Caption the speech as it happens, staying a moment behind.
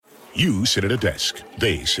You sit at a desk.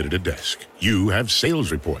 They sit at a desk. You have sales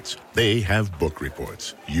reports. They have book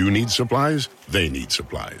reports. You need supplies. They need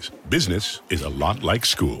supplies. Business is a lot like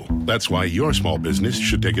school. That's why your small business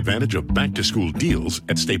should take advantage of back-to-school deals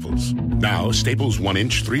at Staples. Now, Staples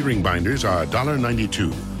 1-inch 3-ring binders are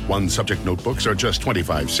 $1.92. One-subject notebooks are just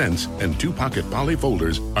 25 cents, and 2-pocket poly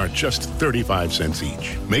folders are just 35 cents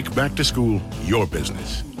each. Make back-to-school your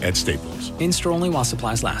business at Staples. In-store only while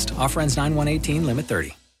supplies last. Offer ends 9/1/18, limit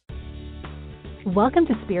 30. Welcome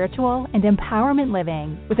to Spiritual and Empowerment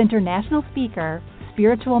Living with international speaker,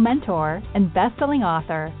 spiritual mentor, and best-selling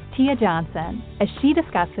author, Tia Johnson, as she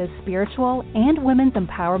discusses spiritual and women's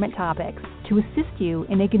empowerment topics to assist you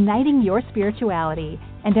in igniting your spirituality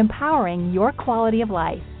and empowering your quality of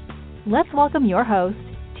life. Let's welcome your host,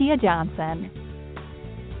 Tia Johnson.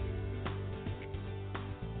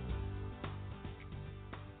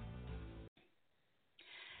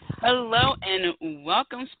 Hello and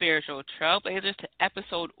welcome, Spiritual Trailblazers, to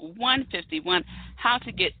episode 151, How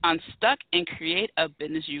to Get Unstuck and Create a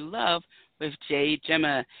Business You Love with Jade,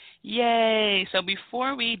 Jemma. Yay! So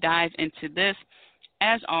before we dive into this,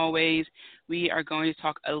 as always, we are going to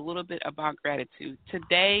talk a little bit about gratitude.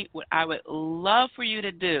 Today, what I would love for you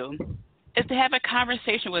to do is to have a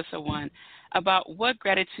conversation with someone about what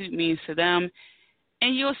gratitude means to them,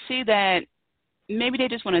 and you'll see that maybe they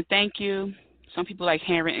just want to thank you. Some people like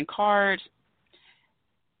handwritten cards.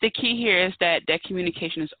 The key here is that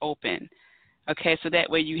communication is open, okay, so that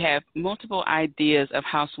way you have multiple ideas of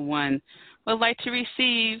how someone would like to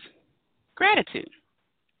receive gratitude.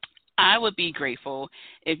 I would be grateful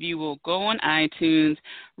if you will go on iTunes,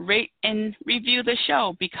 rate and review the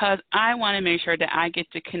show, because I want to make sure that I get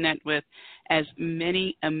to connect with as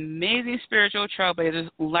many amazing spiritual trailblazers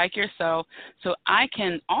like yourself, so I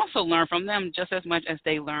can also learn from them just as much as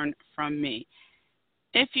they learn from me.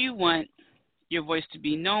 If you want your voice to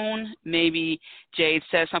be known, maybe Jade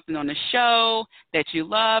says something on the show that you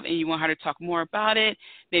love and you want her to talk more about it,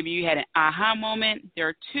 maybe you had an aha moment, there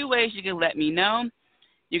are two ways you can let me know.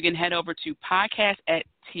 You can head over to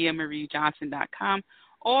podcast@tiamariejohnson.com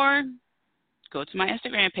or go to my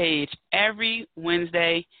Instagram page. Every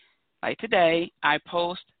Wednesday, like today, I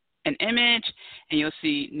post an image and you'll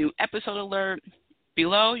see new episode alert.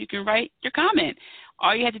 Below, you can write your comment.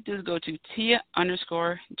 All you have to do is go to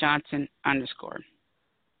Tia_Johnson_.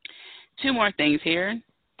 Two more things here.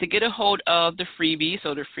 To get a hold of the freebies,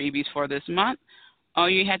 so the freebies for this month, all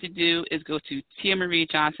you have to do is go to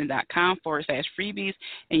tiamariejohnson.com/freebies,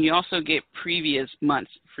 and you also get previous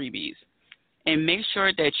month's freebies. And make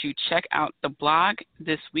sure that you check out the blog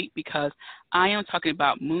this week, because I am talking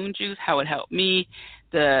about moon juice, how it helped me,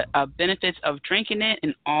 the benefits of drinking it,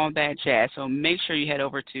 and all that jazz. So make sure you head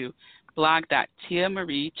over to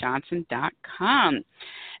blog.tiamariejohnson.com.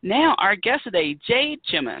 Now, our guest today, Jade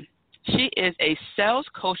Jemma. She is a sales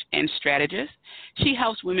coach and strategist. She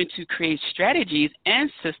helps women to create strategies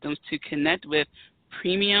and systems to connect with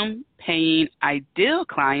premium paying ideal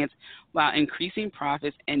clients while increasing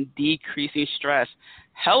profits and decreasing stress.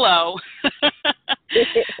 Hello.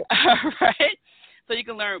 All right. So you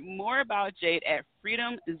can learn more about Jade at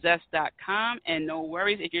freedomzest.com. And no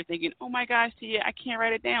worries if you're thinking, oh my gosh, Tia, I can't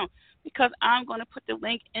write it down, because I'm going to put the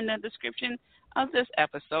link in the description of this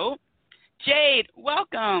episode. Jade,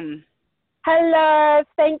 welcome. Hello.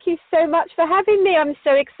 Thank you so much for having me. I'm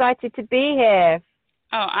so excited to be here.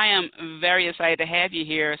 Oh, I am very excited to have you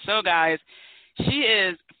here. So, guys, she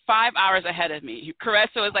is 5 hours ahead of me,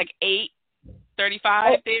 correct? So it's like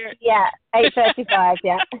 8:35 there? Yeah, 8:35,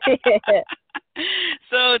 yeah.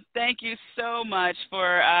 So thank you so much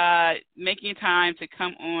for making time to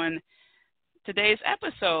come on today's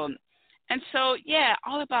episode. And so, yeah,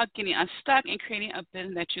 all about getting unstuck and creating a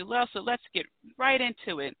business that you love. So let's get right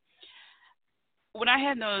into it. What I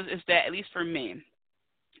have noticed is that, at least for me,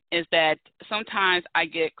 is that sometimes I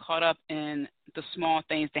get caught up in the small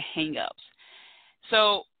things, the hang-ups.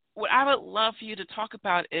 So what I would love for you to talk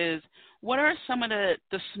about is, what are some of the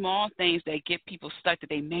small things that get people stuck that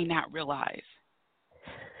they may not realize?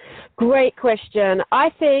 Great question. I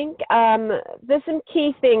think there's some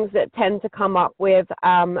key things that tend to come up with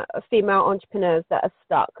female entrepreneurs that are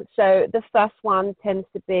stuck. So the first one tends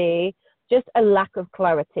to be just a lack of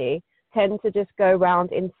clarity, tend to just go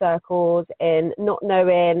around in circles in not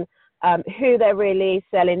knowing who they're really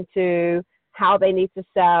selling to, how they need to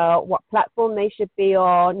sell, what platform they should be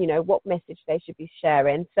on, what message they should be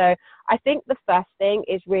sharing. So I think the first thing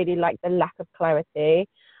is really like the lack of clarity.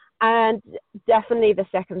 And definitely the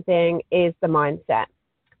second thing is the mindset.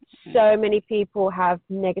 So many people have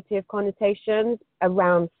negative connotations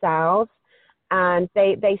around sales, and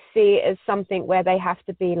they see it as something where they have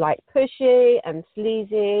to be like pushy and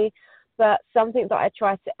sleazy. But something that I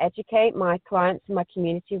try to educate my clients and my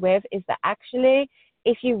community with is that actually,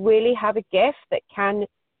 if you really have a gift that can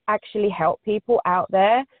actually help people out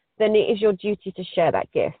there, then it is your duty to share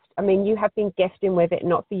that gift. I mean, you have been gifting with it,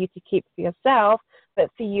 not for you to keep for yourself, but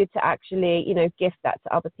for you to actually, gift that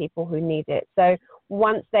to other people who need it. So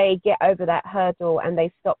once they get over that hurdle and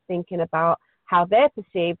they stop thinking about how they're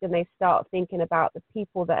perceived and they start thinking about the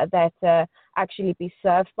people that are there to actually be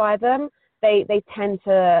served by them, they tend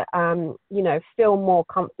to, feel more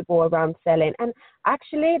comfortable around selling. And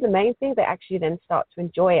actually, the main thing, they actually then start to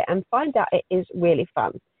enjoy it and find out it is really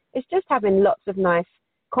fun. It's just having lots of nice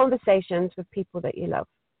conversations with people that you love.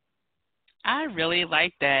 I really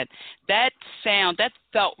like that. That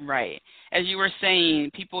felt right. As you were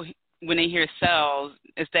saying, people, when they hear sales,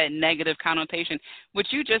 it's that negative connotation.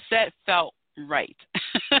 What you just said felt right.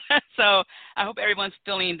 So I hope everyone's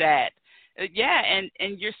feeling that. Yeah,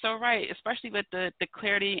 and you're so right, especially with the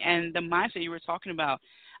clarity and the mindset you were talking about.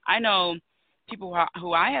 I know people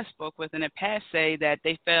who I have spoke with in the past say that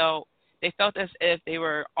they felt as if they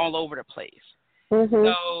were all over the place. Mm-hmm.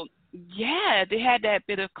 So, yeah, they had that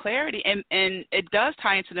bit of clarity, and it does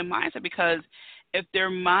tie into the mindset, because if their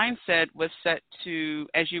mindset was set to,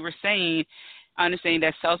 as you were saying, understanding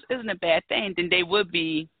that sales isn't a bad thing, then they would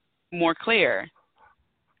be more clear.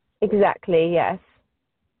 Exactly, yes.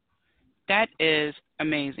 That is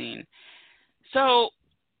amazing. So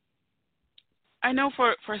I know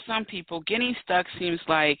for some people, getting stuck seems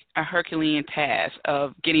like a Herculean task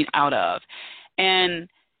of getting out of. And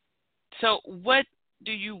so what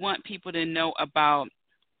do you want people to know about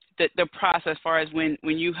the process as far as when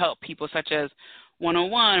you help people, such as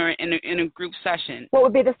one-on-one or in a group session? What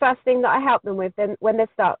would be the first thing that I help them with then when they're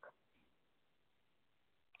stuck?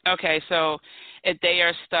 Okay, so if they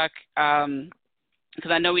are stuck,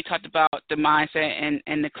 because I know we talked about the mindset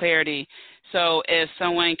and the clarity. So if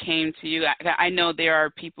someone came to you, I know there are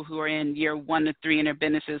people who are in year 1 to 3 in their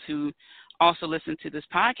businesses who also listen to this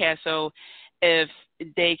podcast. So if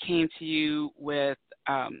they came to you with,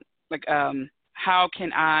 how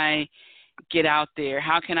can I get out there?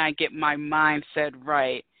 How can I get my mindset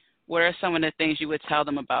right? What are some of the things you would tell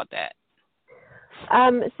them about that?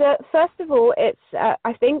 So first of all, it's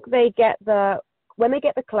I think when they get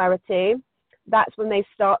the clarity, that's when they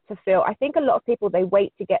start to feel. I think a lot of people, they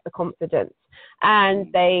wait to get the confidence, and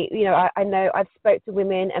they, I know I've spoke to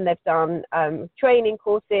women and they've done training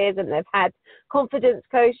courses and they've had confidence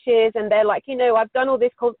coaches, and they're like, I've done all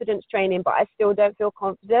this confidence training, but I still don't feel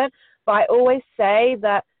confident. But I always say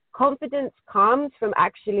that confidence comes from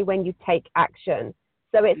actually when you take action.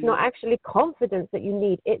 So it's not actually confidence that you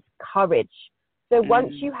need, it's courage. So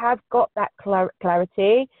once you have got that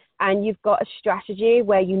clarity and you've got a strategy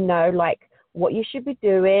where like what you should be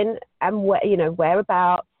doing and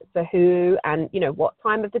whereabouts, for who, and what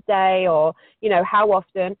time of the day, or how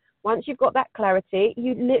often. Once you've got that clarity,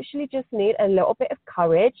 you literally just need a little bit of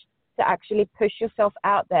courage to actually push yourself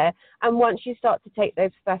out there. And once you start to take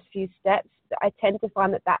those first few steps, I tend to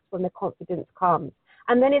find that that's when the confidence comes.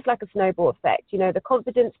 And then it's like a snowball effect. The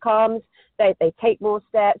confidence comes, they take more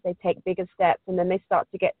steps, they take bigger steps, and then they start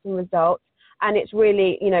to get some results. And it's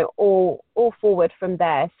really, all forward from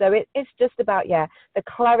there. So it's just about, the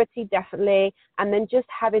clarity definitely, and then just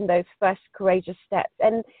having those first courageous steps.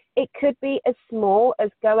 And it could be as small as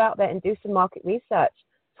go out there and do some market research.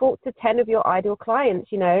 Talk to 10 of your ideal clients,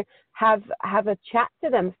 have a chat to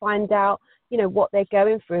them, find out, what they're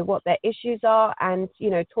going through, what their issues are, and,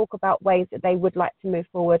 talk about ways that they would like to move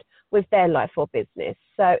forward with their life or business.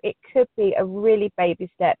 So it could be a really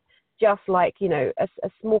baby step, just like, a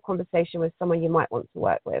small conversation with someone you might want to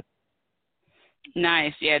work with.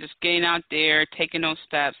 Nice. Yeah, just getting out there, taking those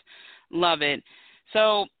steps. Love it.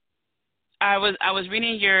 So I was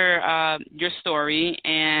reading your story,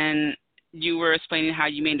 and you were explaining how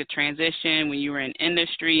you made the transition when you were in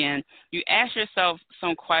industry, and you asked yourself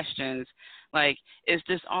some questions like, is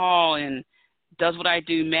this all, and does what I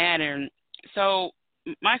do matter? So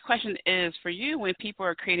my question is for you, when people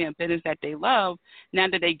are creating a business that they love, now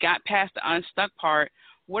that they got past the unstuck part,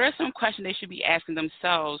 what are some questions they should be asking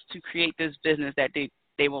themselves to create this business that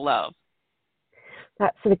they will love?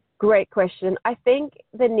 That's a great question. I think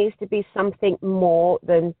there needs to be something more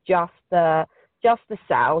than just the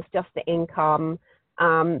sales, just the income.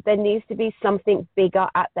 There needs to be something bigger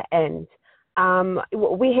at the end.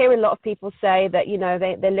 We hear a lot of people say that,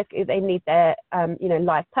 they need their,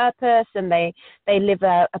 life purpose, and they live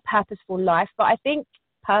a purposeful life. But I think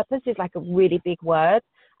purpose is like a really big word.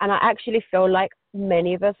 And I actually feel like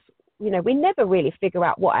many of us we never really figure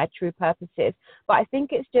out what our true purpose is. But I think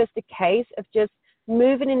it's just a case of just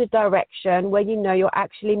moving in a direction where you're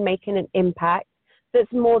actually making an impact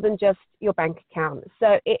that's more than just your bank account.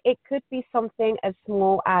 So it could be something as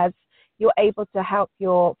small as you're able to help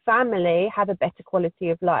your family have a better quality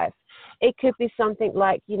of life. It could be something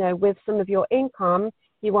like, with some of your income,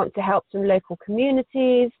 you want to help some local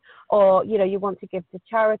communities, or, you want to give to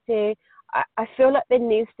charity. I feel like there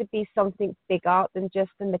needs to be something bigger than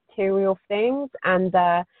just the material things and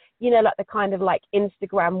like the kind of like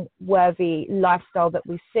Instagram worthy lifestyle that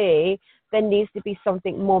we see. There needs to be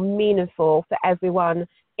something more meaningful for everyone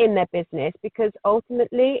in their business, because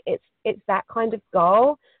ultimately it's that kind of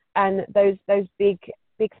goal and those big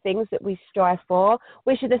things that we strive for,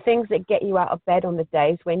 which are the things that get you out of bed on the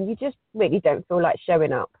days when you just really don't feel like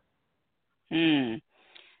showing up.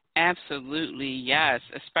 Absolutely, yes.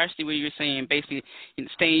 Especially when you're saying basically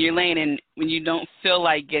stay in your lane and when you don't feel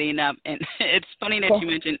like getting up. And it's funny that you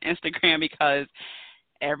mentioned Instagram, because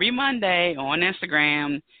every Monday on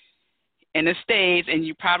Instagram in the States, and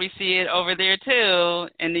you probably see it over there too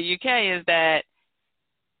in the UK, is that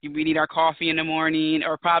we need our coffee in the morning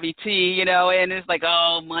or probably tea, and it's like,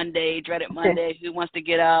 oh, Monday, dreaded Monday, who wants to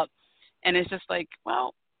get up? And it's just like,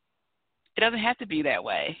 well, it doesn't have to be that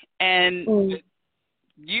way. And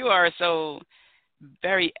you are so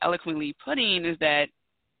very eloquently putting is that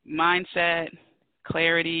mindset,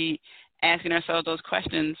 clarity, asking ourselves those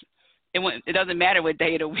questions. It doesn't matter what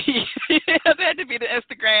day of the week. It doesn't have to be the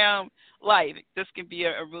Instagram life. This can be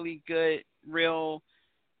a really good, real,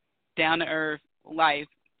 down-to-earth life,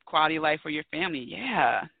 quality life for your family.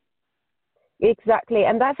 Yeah. Exactly.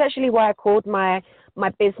 And that's actually why I called my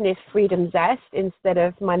business Freedom Zest instead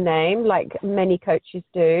of my name, like many coaches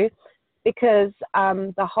do, because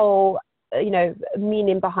the whole,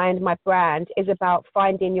 meaning behind my brand is about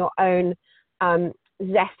finding your own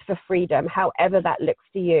zest for freedom, however that looks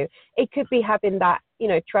to you. It could be having that,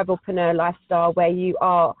 travelpreneur lifestyle where you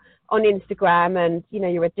are on Instagram and,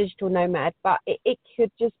 you're a digital nomad, but it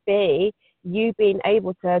could just be you being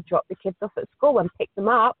able to drop the kids off at school and pick them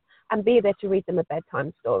up and be there to read them a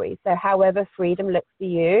bedtime story. So however freedom looks for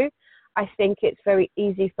you, I think it's very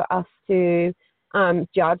easy for us to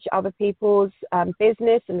judge other people's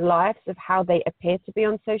business and lives of how they appear to be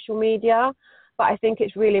on social media. But I think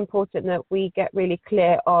it's really important that we get really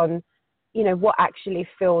clear on, what actually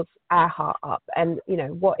fills our heart up and,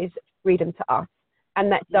 what is freedom to us. And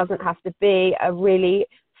that doesn't have to be a really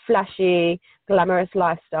flashy, glamorous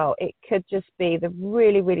lifestyle. It could just be the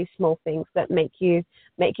really, really small things that make you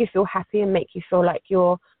feel happy and make you feel like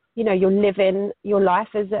you're living your life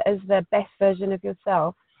as the best version of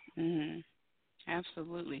yourself.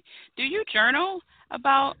 Absolutely. Do you journal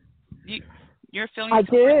about your feelings? I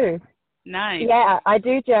do. Nice. Yeah, I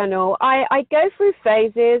do journal. I go through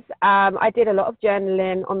phases. I did a lot of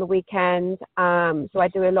journaling on the weekend. So I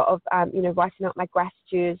do a lot of, writing up my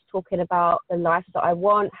gratitudes, talking about the life that I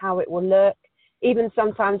want, how it will look, even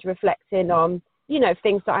sometimes reflecting on,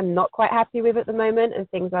 things that I'm not quite happy with at the moment and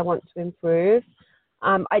things I want to improve.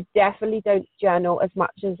 I definitely don't journal as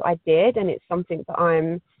much as I did, and it's something that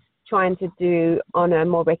I'm trying to do on a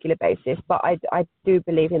more regular basis, but I do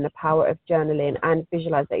believe in the power of journaling and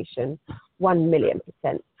visualization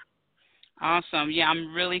 1,000,000%. Awesome. Yeah,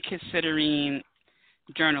 I'm really considering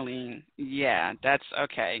journaling. Yeah, that's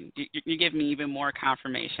okay. You give me even more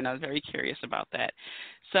confirmation. I was very curious about that.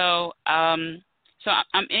 So I'm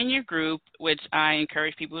in your group, which I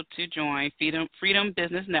encourage people to join, Freedom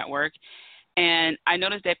Business Network, and I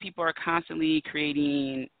noticed that people are constantly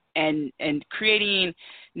creating and creating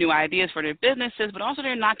new ideas for their businesses, but also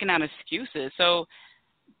they're knocking out excuses. So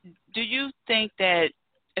do you think that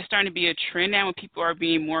it's starting to be a trend now when people are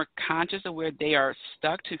being more conscious of where they are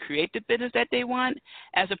stuck to create the business that they want,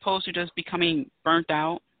 as opposed to just becoming burnt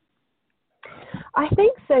out? I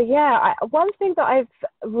think so, yeah. One thing that I've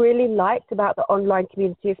really liked about the online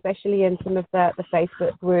community, especially in some of the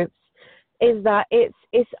Facebook groups, is that it's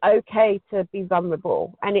okay to be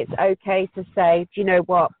vulnerable, and it's okay to say, do you know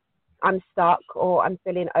what, I'm stuck or I'm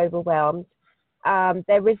feeling overwhelmed.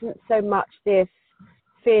 There isn't so much this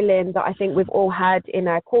feeling that I think we've all had in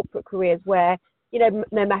our corporate careers where,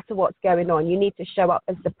 no matter what's going on, you need to show up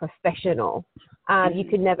as the professional. You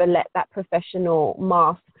can never let that professional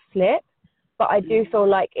mask slip. But I do feel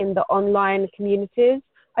like in the online communities,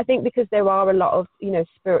 I think because there are a lot of,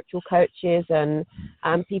 spiritual coaches and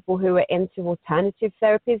people who are into alternative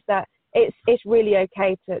therapies, that it's really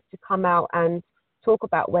okay to come out and talk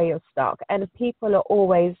about where you're stuck. And people are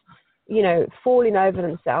always, falling over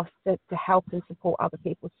themselves to help and support other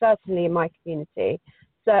people, certainly in my community.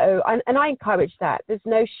 So, and I encourage that. There's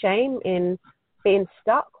no shame in being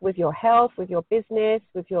stuck with your health, with your business,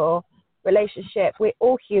 with your relationship. We're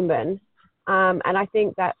all human. And I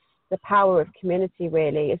think that's the power of community,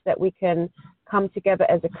 really, is that we can come together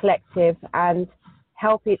as a collective and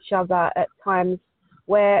help each other at times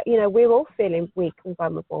where, you know, we're all feeling weak and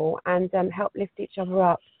vulnerable, and help lift each other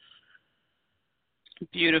up.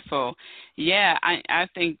 Beautiful. Yeah, I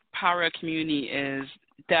think power of community is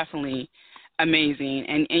definitely amazing.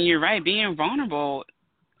 And you're right, being vulnerable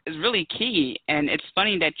is really key. And it's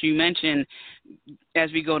funny that you mentioned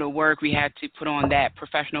as we go to work, we had to put on that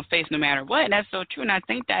professional face no matter what. And that's so true. And I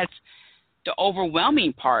think that's the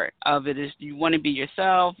overwhelming part of it is you want to be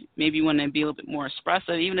yourself. Maybe you want to be a little bit more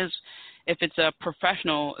expressive, even if it's a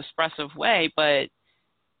professional, expressive way. But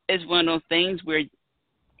it's one of those things where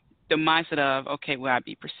the mindset of, okay, will I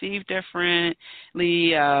be perceived differently?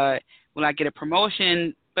 Will I get a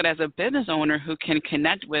promotion? But as a business owner who can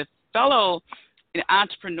connect with fellow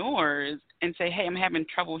entrepreneurs and say, hey, I'm having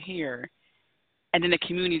trouble here, and then the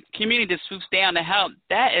community just swoops down to help,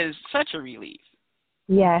 that is such a relief.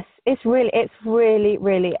 Yes, it's really,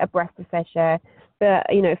 really a breath of fresh air. But,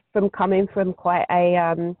 you know, from coming from quite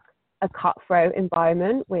a cutthroat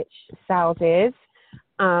environment, which sales is,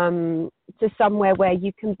 to somewhere where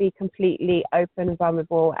you can be completely open and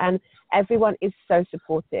vulnerable, and everyone is so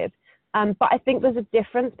supportive. But I think there's a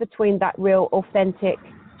difference between that real authentic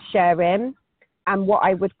sharing and what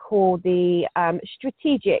I would call the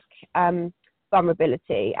strategic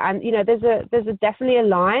vulnerability. And, you know, there's definitely a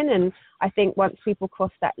line, and I think once people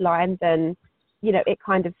cross that line, then, you know, it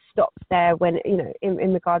kind of stops there when, you know,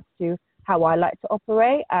 in regards to how I like to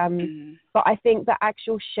operate. But I think the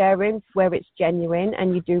actual sharing where it's genuine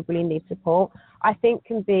and you do really need support, I think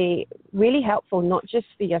can be really helpful, not just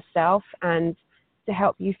for yourself and to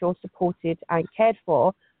help you feel supported and cared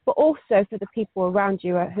for, but also for the people around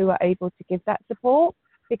you who are able to give that support.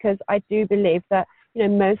 Because I do believe that, you know,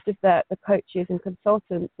 most of the coaches and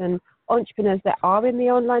consultants and entrepreneurs that are in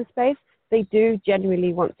the online space, they do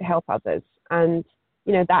genuinely want to help others. And,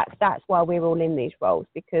 you know, that's why we're all in these roles,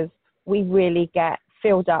 because we really get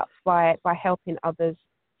filled up by helping others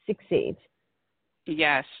succeed.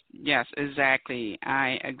 Yes, exactly.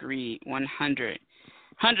 I agree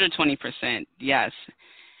 120%. Yes.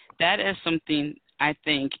 That is something I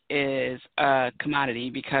think is a commodity,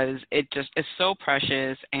 because it just is so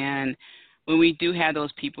precious. And when we do have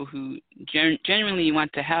those people who genuinely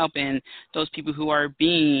want to help, and those people who are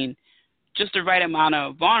being just the right amount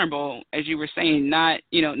of vulnerable, as you were saying, not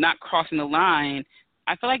crossing the line,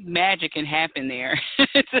 I feel like magic can happen there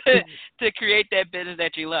to create that business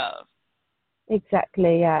that you love.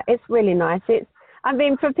 Exactly, yeah. It's really nice. I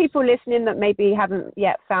mean, for people listening that maybe haven't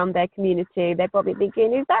yet found their community, they're probably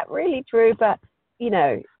thinking, is that really true? But, you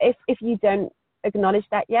know, if you don't acknowledge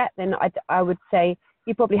that yet, then I would say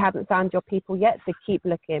you probably haven't found your people yet, so keep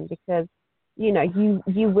looking, because, you know,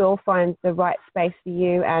 you will find the right space for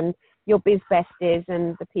you and your biz besties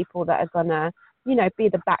and the people that are going to, you know, be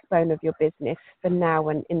the backbone of your business for now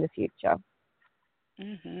and in the future.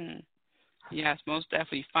 Mm-hmm. Yes, most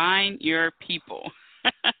definitely. Find your people.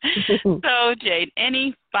 So, Jade,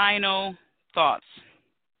 any final thoughts?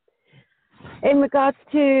 In regards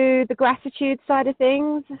to the gratitude side of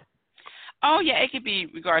things? Oh, yeah, it could be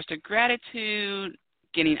regards to gratitude,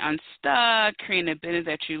 getting unstuck, creating a business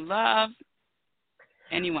that you love.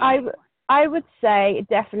 Anyone? I would say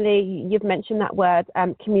definitely, you've mentioned that word,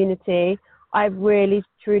 community. I really,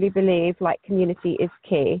 truly believe like community is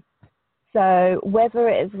key. So whether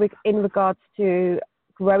it is in regards to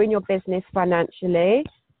growing your business financially,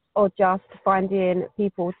 or just finding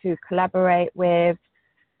people to collaborate with,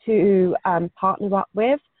 to partner up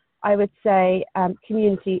with, I would say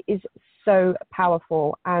community is so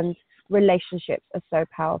powerful, and relationships are so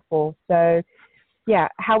powerful. So yeah,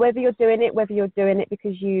 however you're doing it, whether you're doing it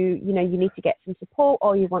because you need to get some support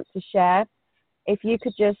or you want to share, if you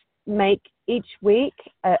could just make each week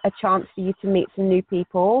a chance for you to meet some new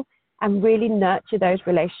people and really nurture those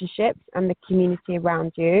relationships and the community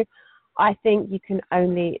around you, I think you can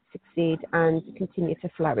only succeed and continue to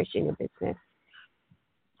flourish in your business.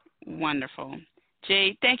 Wonderful.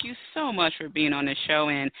 Jade, thank you so much for being on the show,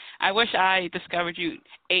 and I wish I discovered you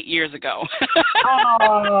 8 years ago.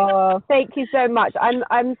 Oh, thank you so much.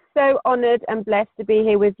 I'm so honored and blessed to be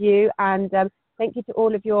here with you, and thank you to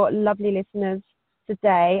all of your lovely listeners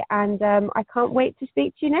today, and I can't wait to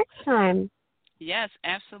speak to you next time. Yes,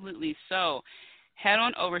 absolutely. So head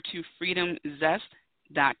on over to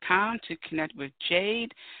freedomzest.com to connect with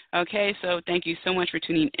Jade. Okay, so thank you so much for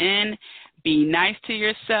tuning in. Be nice to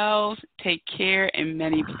yourselves. Take care, and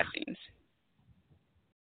many blessings.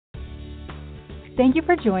 Thank you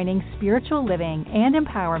for joining Spiritual Living and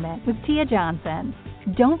Empowerment with Tia Johnson.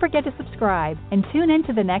 Don't forget to subscribe and tune in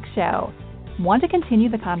to the next show. Want to continue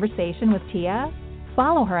the conversation with Tia?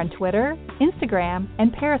 Follow her on Twitter, Instagram,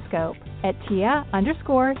 and Periscope at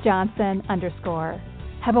Tia_Johnson_.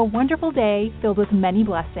 Have a wonderful day filled with many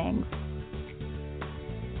blessings.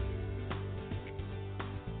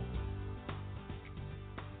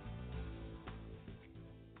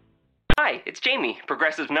 Hi, it's Jamie,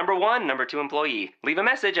 Progressive #1, #2 employee. Leave a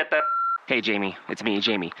message at the... Hey, Jamie, it's me,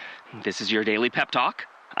 Jamie. This is your daily pep talk.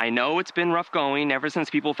 I know it's been rough going ever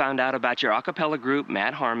since people found out about your a cappella group,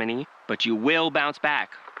 Mad Harmony, but you will bounce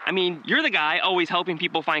back. I mean, you're the guy always helping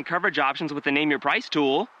people find coverage options with the Name Your Price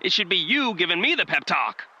tool. It should be you giving me the pep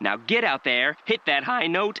talk. Now get out there, hit that high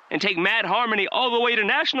note, and take Mad Harmony all the way to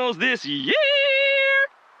nationals this year!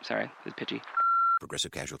 Sorry, it's pitchy.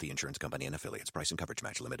 Progressive Casualty Insurance Company and Affiliates. Price and coverage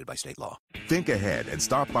match limited by state law. Think ahead and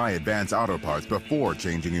stop by Advance Auto Parts before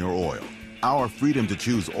changing your oil. Our Freedom to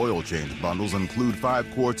Choose oil change bundles include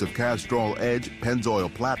 5 quarts of Castrol Edge,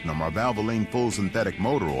 Pennzoil Platinum, or Valvoline Full Synthetic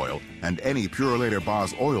Motor Oil, and any Purolator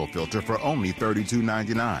Boss oil filter for only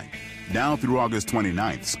 $32.99. Now through August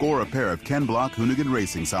 29th, score a pair of Ken Block Hoonigan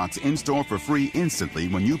Racing Socks in-store for free instantly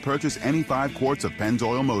when you purchase any 5 quarts of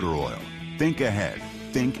Pennzoil Motor Oil. Think ahead.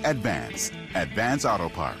 Think Advance. Advance Auto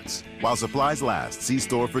Parts. While supplies last, see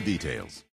store for details.